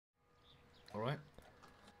Alright.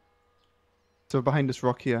 So behind this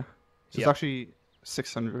rock here. So Yep. it's actually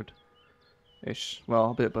 600-ish.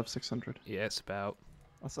 Well, a bit above 600. Yeah, it's about.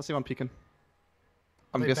 I'll see one peeking.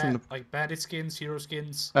 I'm Like guessing like bandit skins, hero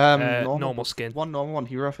skins. Normal skin. One normal, one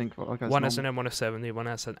hero, I think. One has an M107, the one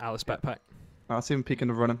has an Alice backpack. I see him peeking.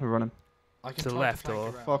 They're running. They're running. I can To the try left flank or-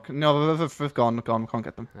 around. Fuck. No, they've gone. We can't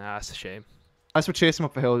get them. Ah, that's a shame. As we chase him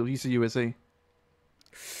up the hill, use the USE.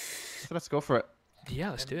 So let's go for it.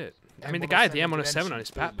 Yeah, let's do it. I M107 mean, the guy had the M107 on dimension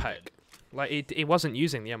his really backpack. good. Like, he wasn't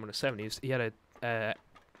using the M107. He had a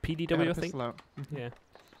PDW, I think. Pistol out. Yeah.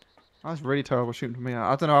 That was really terrible shooting from me.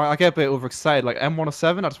 I don't know. I get a bit overexcited. Like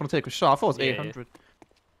M107, I just want to take a shot. I thought it was Yeah, yeah. 800.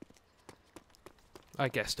 I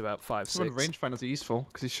guessed about 5, Some 6. rangefinders are useful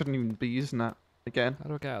because you shouldn't even be using that again. How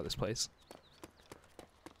do I get out of this place?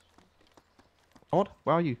 Odd,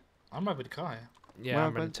 where are you? I'm right with the car here. Yeah, Well,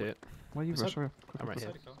 I'm running but- to it. Where are you, Is Rush? that- I'm right here.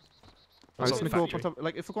 Beside the car. I was Outside gonna the go up on factory. top.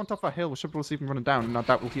 Like if we go on top of that hill, we should be able to see them running down, and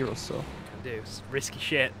that will hear us. So Can do. It's risky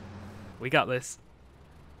shit. We got this.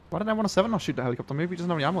 why did M107 not shoot the helicopter? Maybe he doesn't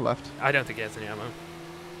have any ammo left. I don't think he has any ammo.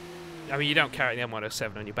 I mean, you don't carry the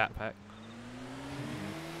M107 on your backpack.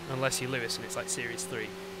 Unless you're Lewis and it's like Series 3.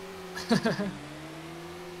 I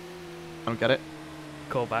don't get it.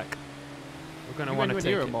 Call back. We're going to You want to went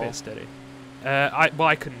take near it a them all. bit steady.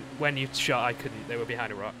 I couldn't. When you shot, I couldn't. They were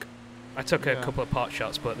behind a rock. I took a Yeah. couple of pot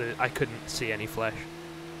shots, but I couldn't see any flesh.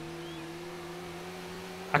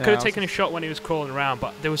 I Yeah, could I have was- taken a shot when he was crawling around,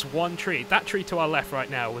 but there was one tree. That tree to our left right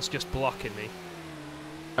now was just blocking me.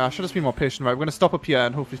 I should have been more patient. Right, we're gonna stop up here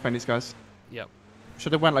and hopefully find these guys. Yep.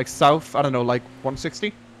 Should have went like south. I don't know, like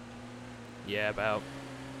 160. Yeah, about.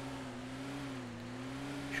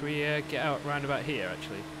 Should we get out round about here,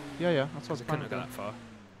 actually? Yeah, that's what I Because was I couldn't planning have to got do. that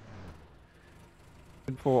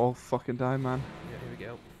far. Before all fucking die, man. Yeah, here we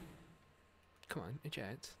go. Come on,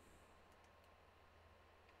 eject.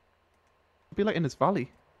 It'd be like in this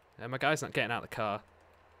valley. My guy's not getting out of the car.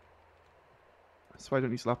 That's why I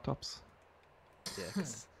don't use laptops. Yeah,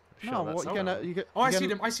 'cause I'm No, sure what that's you all get? right. You get. Oh, I you see get-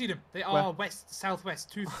 them. I see them. They Where? are west,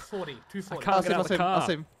 southwest, 240, 240. can't I'll get save, out I'll of the save, I'll car.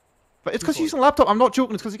 save. But it's because you're using a laptop. I'm not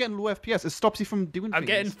joking. It's because you're getting low FPS. It stops you from doing I'm things.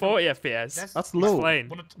 getting 40 FPS. That's low. Explain.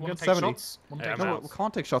 Want to get take 70. shots? Want to Yeah, take I'm No, out. we shots?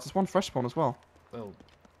 can't take shots. It's one fresh spawn as well. Well,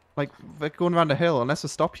 Like they're going around the hill unless they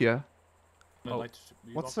stop here. no, Oh. like,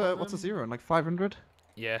 we What's got a them. zero? Like 500?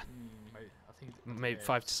 Yeah, I think maybe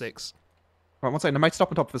 5 to 6. Right, one second. They might stop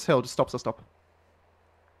on top of this hill. Just stop.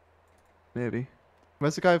 Maybe.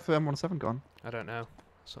 Where's the guy for M17 gone? I don't know.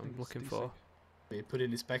 That's what I'm looking for. They put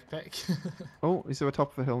in his backpack. Oh, he's at the top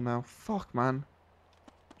of the hill now. Fuck, man.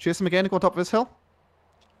 Chase him again and go on top of this hill?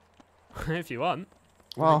 If you want.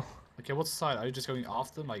 Well, Okay, what's the side? Are you just going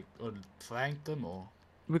after them, like, or flank them, or?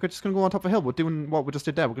 we're just gonna go on top of the hill. We're doing what we just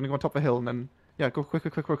did there. We're gonna go on top of the hill and then yeah, go quick.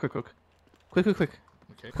 Okay. Quick.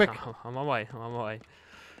 I'm on my way.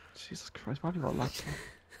 Jesus Christ, why have you got laps?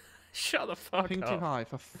 Shut the fuck Ping too up. high,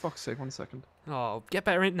 for fuck's sake. 1 second. Oh, get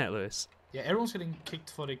better internet, Lewis. Yeah, everyone's getting kicked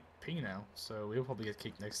for the ping now, so we'll probably get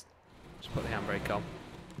kicked next. Just put the handbrake on.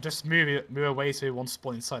 Just move away so it won't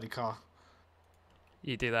spawn inside the car.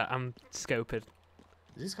 You do that. I'm scoped.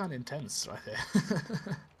 This is kind of intense right there.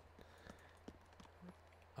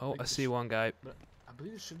 Oh, think I this see should- one guy. But I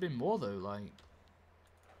believe there should be more though. Like,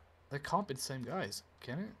 they can't be the same guys,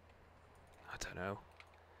 can it? I don't know.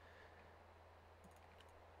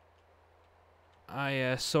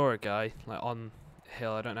 I saw a guy like on a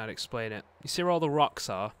hill. I don't know how to explain it. You see where all the rocks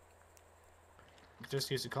are?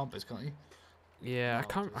 Just use the compass, can't you? Yeah, I No,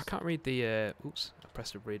 can't. I just- can't read the. Oops, I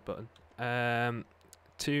pressed the read button.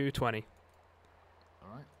 220, All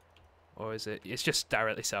right. or is it? It's just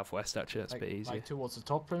directly southwest. Actually, that's Like, a bit easier. like towards the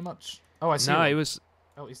top, pretty much. Oh, I see. No, one. it was.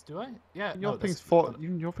 Oh, do I? Yeah. Your no, ping's that's-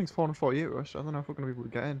 448, Rush. I don't know if we're gonna be able to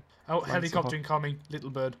get in. Oh, Mine's so helicopter hot. incoming.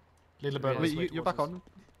 Little bird. Little bird. Yeah, on Wait, its way you're towards back us.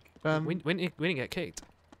 on. we didn't get kicked.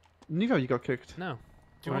 Neither you got kicked. No.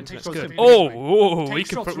 Do you want to take That's shots? good. Maybe this Oh, way? oh, Take we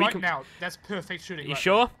can. shots We right can. now. That's perfect shooting. You right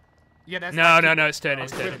sure? now. Yeah, that's. No, no, no. It's turning.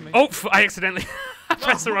 It's Oh, turning. quick, Oh, I accidentally I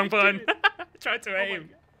pressed the what wrong are you button. doing? I tried to aim.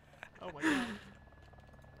 Oh my god.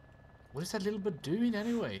 What is that little bird doing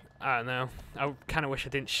anyway? I don't know. I kind of wish I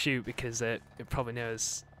didn't shoot because it probably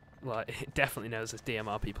knows. Like, it definitely knows there's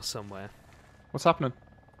DMR people somewhere. What's happening?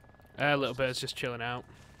 Little bird's just chilling out.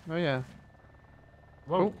 Oh yeah.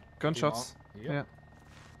 Whoa. Oh, gunshots. Yep. Yeah.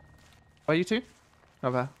 Are you two?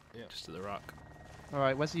 Over. Just at the rock.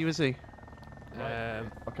 Alright, where's the USC? Right.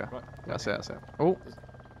 Okay. Right. Yeah, I see it. Oh,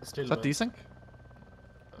 It's little is that bird. desync?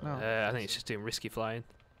 No. I think it's just doing risky flying.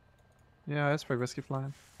 Yeah, it's pretty risky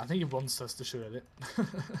flying. I think he wants us to shoot at it.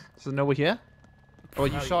 So no, we're here? Oh,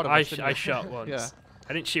 you No, shot it. I didn't you? I shot once. Yeah.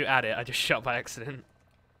 I didn't shoot at it. I just shot by accident.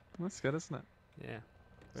 That's good, isn't it? Yeah.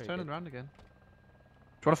 It's Very turning good. around again.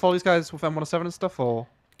 Do you want to follow these guys with M107 and stuff, or?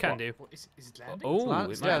 Can What? do. What, is it landing? Oh,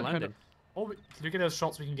 land- it yeah, might have kind landed. Oh, look at those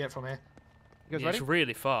shots we can get from here. You guys Yeah, ready? it's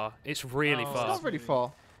really far. It's really Oh, It's far. not really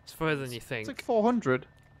far. It's further than you It's think. like 400.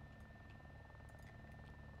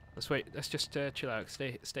 Let's wait. Let's just chill out.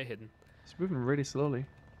 Stay hidden. It's moving really slowly.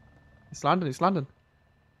 It's landing. It's landing.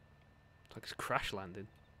 It's like it's crash landing.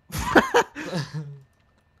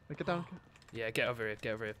 Get down. Yeah, get over here.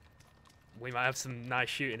 Get over here. We might have some nice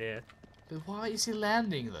shooting here. But why is he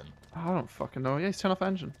landing then? I don't fucking know. Yeah, he's turned off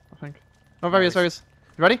engine, I think. Oh, there he is. There he is.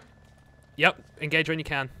 You ready? Yep. Engage when you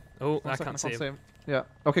can. Oh, One I second, can't see him. Yeah.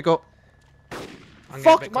 Okay, go. I'm getting a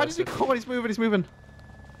Fuck! bit Why did he closer. come on? He's moving. He's moving.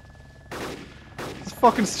 It's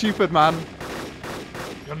fucking stupid, man.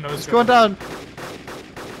 Your nose It's going down.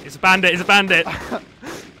 It's a bandit. It's a bandit.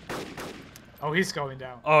 Oh, he's going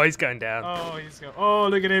down. Oh, he's going down. Oh, he's going. Oh,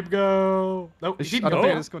 look at him go. No, he I didn't don't go.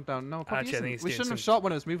 think it's going down. No, probably Actually, I isn't. think he's We doing shouldn't have some- shot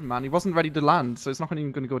when it was moving, man. He wasn't ready to land, so it's not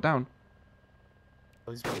even going to go down.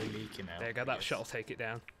 Oh, he's probably leaking now. There you go. I That guess. shot will take it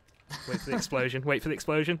down. Wait for the explosion. Wait for the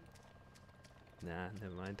explosion. Nah,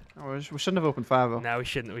 never mind. Oh, we shouldn't have opened fire, though. No, we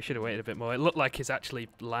shouldn't. We should have waited a bit more. It looked like he's actually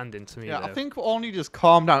landing to me. Yeah, though. I think we all need to just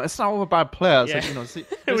calm down. It's not all bad players. Yeah. Like, you know, see,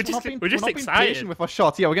 We're we're just- not being, we're just not being excited. patient with our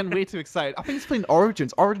shots. Yeah, we're getting way too excited. I think it's playing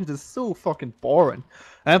Origins. Origins is so fucking boring.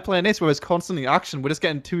 And playing this where it's constantly action, we're just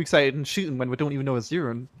getting too excited and shooting when we don't even know it's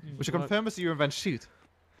zero. We should Right. confirm it's zero and then shoot.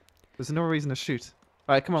 There's no reason to shoot.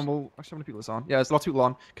 Alright, come on. We'll actually how many people is on? Yeah, there's lots of people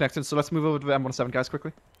on connecting. So let's move over to the M107 guys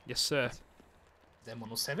quickly. Yes, sir. Them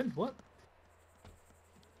 107? What?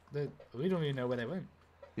 We don't even know where they went.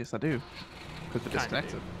 Yes, I do. Because they're Kinda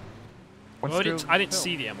disconnected. do. Once Well, I through didn't, I didn't the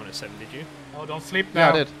see the M107, did you? Oh, don't flip hill. Yeah,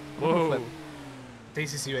 now. I did. Whoa. Flip.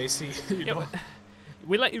 This is UAC. You Yeah, know.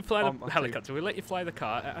 we let you fly I'll the tell you. helicopter. We let you fly the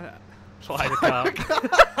car. Fly the car.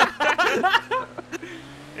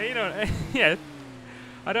 Yeah, you know, yeah.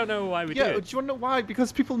 I don't know why we Yeah, do do it. you want to know why?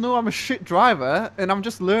 Because people know I'm a shit driver and I'm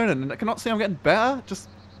just learning and I cannot say I'm getting better. Just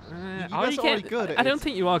Are guys you are already getting- good at I don't it.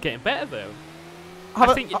 think you are getting better though. have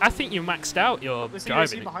I a- think you maxed out your There's a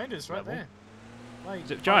driving. UAC behind us, right level. there. Like,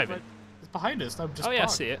 Is it driving? It's behind us. No, just Oh yeah, I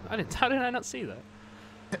parked. see it. How did I not see that?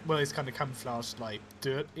 Well, it's kind of camouflaged, like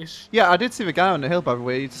dirt-ish. Yeah, I did see the guy on the hill, by the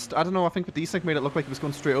way. He just, I don't know, I think the desync made it look like he was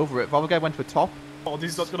going straight over it. The other guy went to the top. Oh,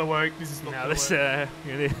 this is not gonna work. This is not No, gonna this work.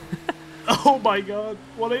 really. Oh my god,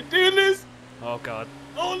 what are they doing this? Oh god.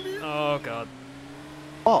 Holy... Oh god.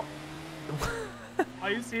 Oh,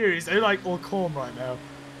 Are you serious? They're like all calm right now.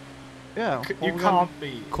 yeah. You well, we got- can't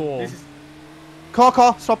be. Calm. This is...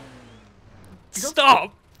 Car, stop.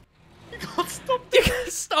 Stop! You can't stop. You can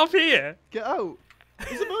stop here. Get out.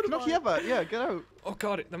 It's a Not motorbike. here, but yeah, get out. Oh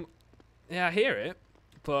god, yeah, I hear it,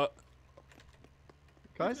 but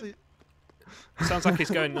Guys, it sounds like he's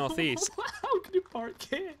going northeast. How can you park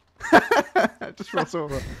here? just rolls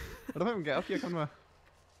over. I don't think we can get up here, can we?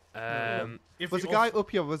 If There's a we guy all- up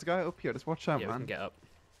here, there's a guy up here. Just watch out, Yeah, we man. can get up.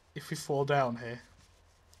 If we fall down here.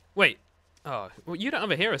 Wait. Oh, well, you don't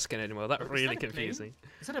have a hero skin anymore. That Is really that a plane? confused me.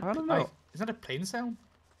 Is that a I don't like, know. is that a plane sound?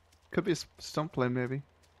 Could be a stunt plane, maybe.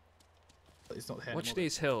 It's not here. Watch anymore.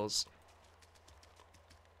 these hills.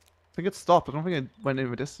 I think it stopped. I don't think it went in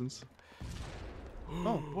the distance.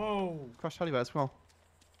 Oh, Whoa. crash helipad as well.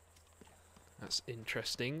 That's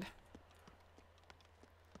interesting.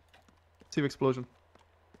 See the explosion.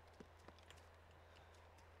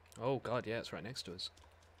 Oh god, yeah, it's right next to us.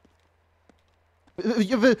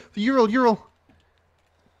 The Ural.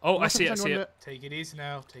 Oh, I see it, I see it. Take it easy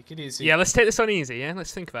now. Take it easy. Yeah, let's take this on easy, yeah?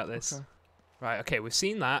 Let's think about this. Okay. Right, okay, we've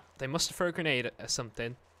seen that. They must have thrown a grenade or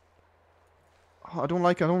something. Oh, I don't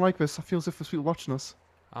like it. I don't like this. I feel as if there's people watching us.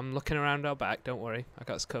 I'm looking around our back, don't worry. I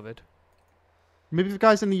got us covered. Maybe the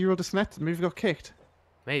guys in the Ural disconnected. Maybe they got kicked.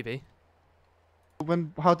 Maybe. Who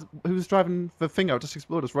was driving the thing out just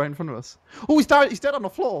exploded us right in front of us? Oh, he's died. He's dead on the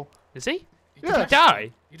floor. Is he? You Yeah. Did he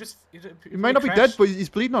die? You just. He might not be dead, but he's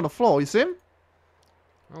bleeding on the floor. You see him?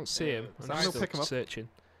 I don't see him. Yeah, I'm someone still pick him up. searching.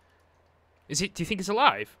 Is he? Do you think he's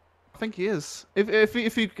alive? I think he is.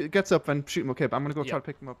 If he gets up, then shoot him. Okay, but I'm gonna go try Yep. to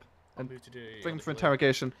pick him up. I'll move to the Bring him other for way.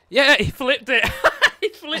 interrogation. Yeah, he flipped it. He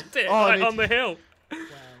flipped it Oh, like, and he- on the hill. Wow.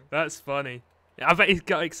 That's funny. Yeah, I bet he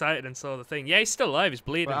got excited and saw the thing. Yeah, he's still alive. He's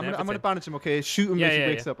bleeding. Right, and I'm gonna everything. bandage him. Okay, shoot him Yeah, if he yeah,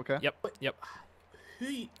 wakes yeah. up. Okay. Yep, yep.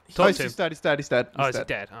 He, Talk He's to him. he's dead. He's dead. He's dead. Oh, He's is he dead.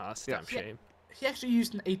 dead? Oh, that's a Yeah. damn shame. he actually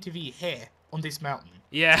used an ATV here on this mountain.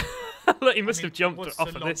 Yeah. Look, he I must mean, have jumped what's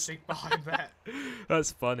off the of this. logic behind that?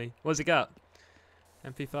 That's funny. What's he got?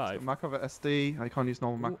 MP5. Macro SD. I can't use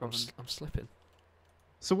normal Ooh, macro. I'm slipping.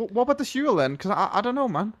 So what about the fuel then? Because I don't know,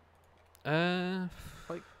 man.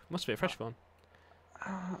 Like- Must be a fresh one.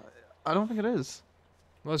 I don't think it is.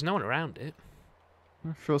 Well, there's no one around it.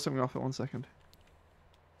 I'll throw something off it 1 second.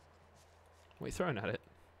 What are you throwing at it?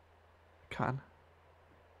 Can.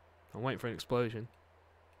 I'm waiting for an explosion.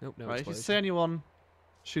 Nope, no Right, if you explosion. see anyone,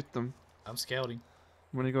 shoot them. I'm scouting.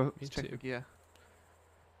 I'm gonna go Me check too. the gear.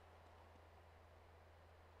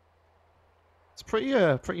 It's pretty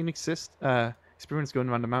unique experience going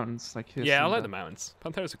around the mountains. Like here's Yeah, I some, like the mountains.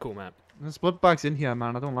 Panthera's a cool map. There's blood bags in here,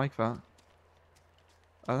 man. I don't like that.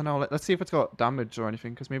 I don't know. Let's see if it's got damage or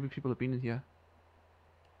anything, because maybe people have been in here.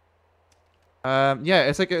 Yeah,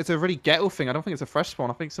 it's a really ghetto thing. I don't think it's a fresh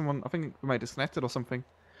spawn. I think we might disconnect it or something.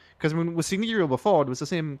 Because when we seen the Uriel before, it was the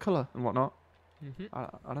same color and whatnot. I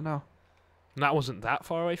don't know. And that wasn't that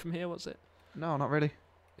far away from here, was it? No, not really.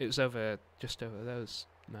 It was just over those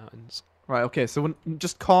mountains. Right. Okay. So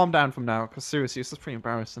just calm down from now, because seriously, this is pretty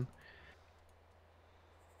embarrassing.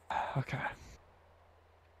 Okay.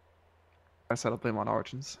 I said I'll blame on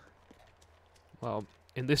Origins. Well,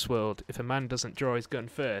 in this world, if a man doesn't draw his gun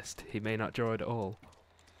first, he may not draw it at all.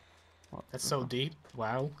 What That's the so fuck? deep.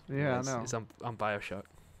 Wow. Yeah, I know. It's on Bioshock.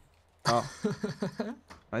 Oh,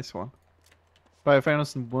 nice one. But if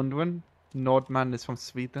anyone's wondering, Nordman is from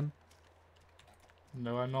Sweden.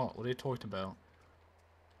 No, I'm not. What are you talking about?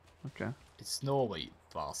 Okay. It's Norway, you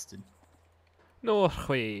bastard.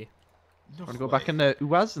 Norway. Want to go back in the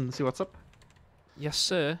UAZ and see what's up? Yes,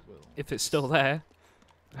 sir. Well, If it's still there.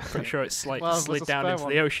 I'm pretty sure it's like Well, slid there's a down spare into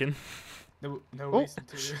one. the ocean. no Oh. reason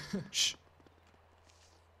to. Shh.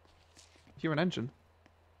 Hear an engine.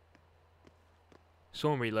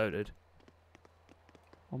 Someone reloaded.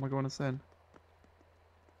 What am I going insane?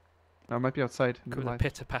 No, it might be outside. In Could the be the light.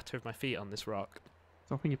 pitter patter of my feet on this rock. I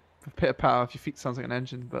don't think you pitter patter off your feet sounds like an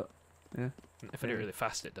engine, but yeah. If I do it Yeah. really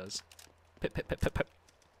fast, it does. Pip pip pip pip pip.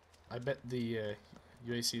 I bet the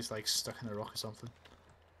UAC is like stuck in a rock or something.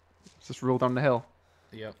 Just roll down the hill.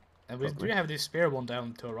 Yep. And we Probably. do have this spare one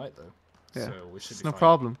down to our right though. Yeah. So we should It's be no fine.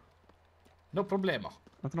 problem. No problema.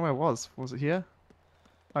 I don't know where it was. Was it here?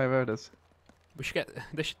 Oh, yeah, there it is. We should get.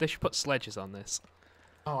 They should put sledges on this.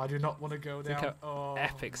 Oh, I do not want to go Think down. how Oh.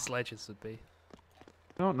 epic sledges would be.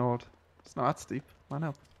 I don't know it. It's not that steep. Line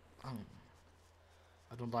up.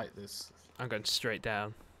 I don't like this. I'm going straight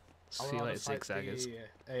down. I'd See you rather later, fight zigzaggers.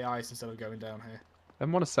 the AIs instead of going down here.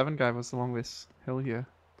 M107 guy was along this hill here.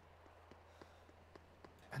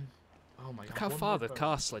 Oh my god. Look how one far more the boat.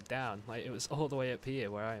 car slid down. Like, it was all the way up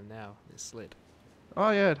here where I am now. It slid.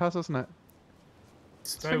 Oh yeah, it has, doesn't it?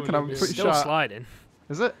 It's thinking going I'm with- pretty Still sure- sliding.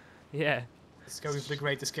 Is it? Yeah. It's going for the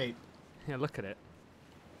Great Escape. Yeah, look at it.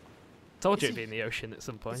 Told you Is it'd be it- in the ocean at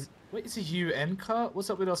some point. Wait, it's a UN car? What's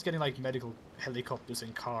up with us getting like medical helicopters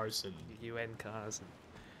and cars and... UN cars.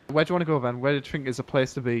 Where do you want to go, then? Where do you think is a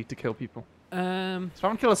place to be to kill people? So So I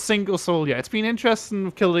haven't killed a single soul yet. It's been interesting.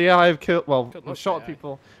 We've killed the AI. I've killed. Well, Killed we've lots shot of at AI.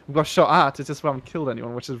 people. We've got shot at. It's just we haven't killed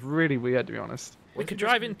anyone, which is really weird, to be honest. we What could if we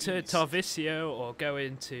drive just into move east? Tarvisio or go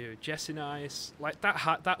into Jessenice. Like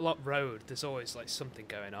that lot road. There's always like something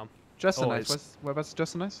going on. Justin Always. Nice. Whereabouts is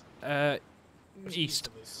Justin Nice? Where's East.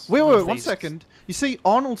 of us? Wait, Northeast. 1 second. You see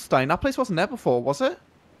Arnoldstein? That place wasn't there before, was it?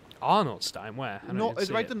 Arnoldstein, where? I don't No, even it's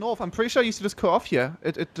see right it. to the north. I'm pretty sure it used to just cut off here.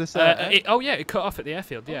 It just. Oh yeah, it cut off at the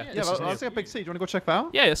airfield. Oh, Yeah. yeah, yeah, this well, is new. that's like a big C. Do you want to go check that out?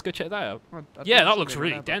 Yeah, let's go check that out. I Yeah, think that it's looks big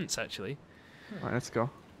really there, but- dense actually. Right, let's go.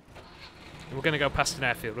 And we're gonna go past an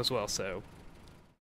airfield as well, so